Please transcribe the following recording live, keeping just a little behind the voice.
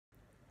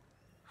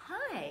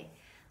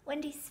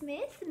Wendy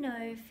Smith,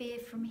 No Fear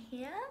From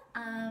Here.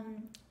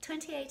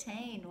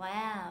 2018,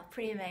 wow,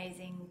 pretty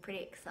amazing,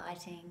 pretty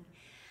exciting.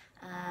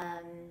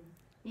 Um,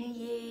 New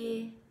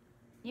year,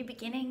 new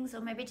beginnings,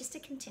 or maybe just a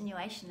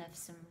continuation of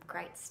some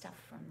great stuff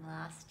from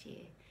last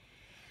year.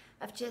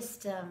 I've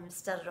just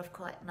started off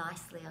quite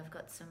nicely. I've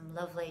got some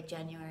lovely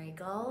January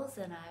goals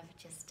and I've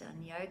just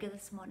done yoga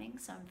this morning,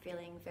 so I'm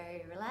feeling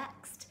very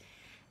relaxed.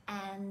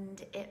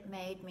 And it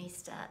made me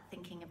start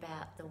thinking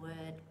about the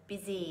word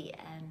busy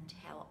and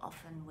how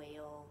often we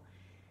all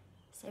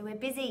say we're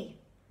busy.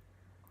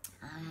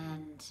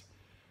 And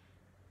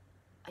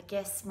I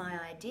guess my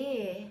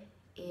idea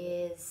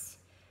is,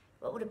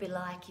 what would it be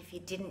like if you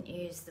didn't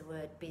use the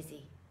word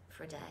busy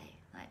for a day?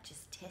 Like,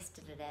 just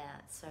tested it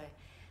out. So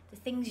the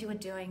things you were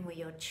doing were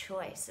your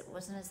choice. It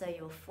wasn't as though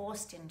you were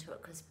forced into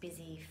it, because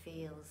busy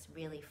feels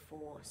really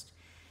forced.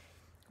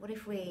 What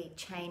if we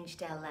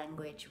changed our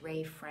language,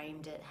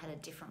 reframed it, had a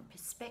different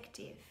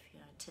perspective?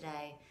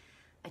 Today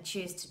I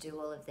choose to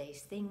do all of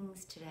these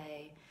things.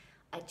 Today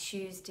I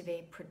choose to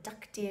be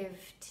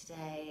productive.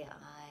 Today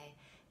I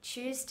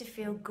choose to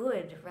feel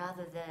good,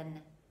 rather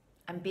than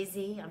I'm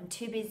busy, I'm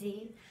too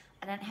busy,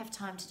 I don't have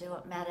time to do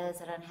what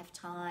matters, I don't have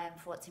time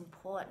for what's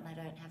important, I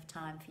don't have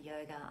time for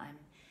yoga,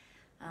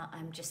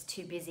 I'm just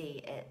too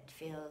busy. It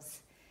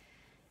feels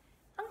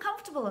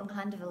uncomfortable and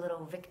kind of a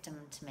little victim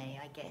to me,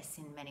 I guess,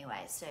 in many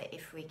ways. So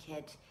if we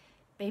could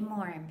be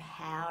more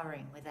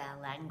empowering with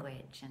our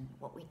language and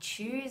what we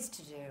choose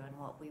to do and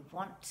what we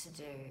want to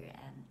do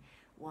and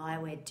why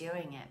we're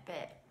doing it.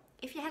 But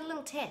if you had a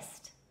little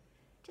test,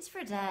 just for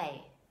a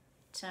day,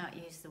 to not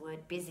use the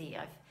word busy.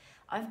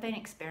 I've been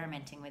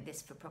experimenting with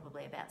this for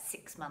probably about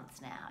 6 months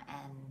now,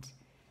 and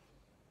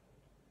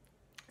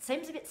it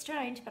seems a bit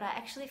strange, but I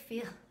actually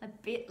feel a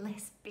bit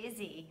less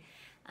busy.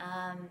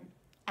 And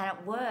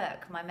at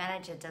work, my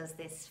manager does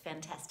this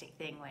fantastic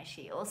thing where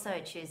she also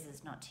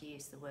chooses not to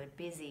use the word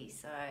busy.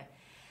 So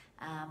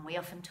we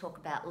often talk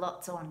about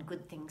lots on,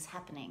 good things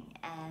happening,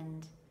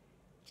 and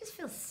it just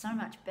feels so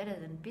much better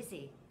than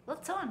busy.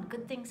 Lots on,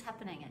 good things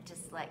happening. It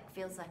just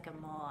feels like a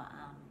more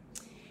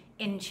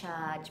in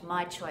charge,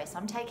 my choice.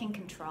 I'm taking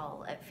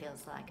control, it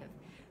feels like, of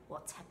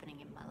what's happening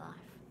in my life.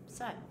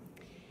 So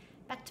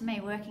back to me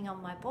working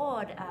on my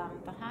board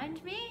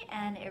behind me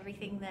and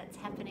everything that's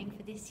happening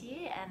for this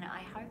year, and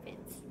I hope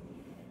it's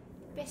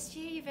the best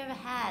year you've ever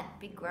had.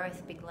 Big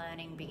growth, big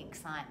learning, big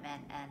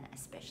excitement, and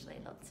especially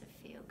lots of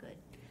feel good.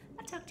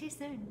 I'll talk to you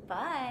soon.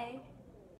 Bye.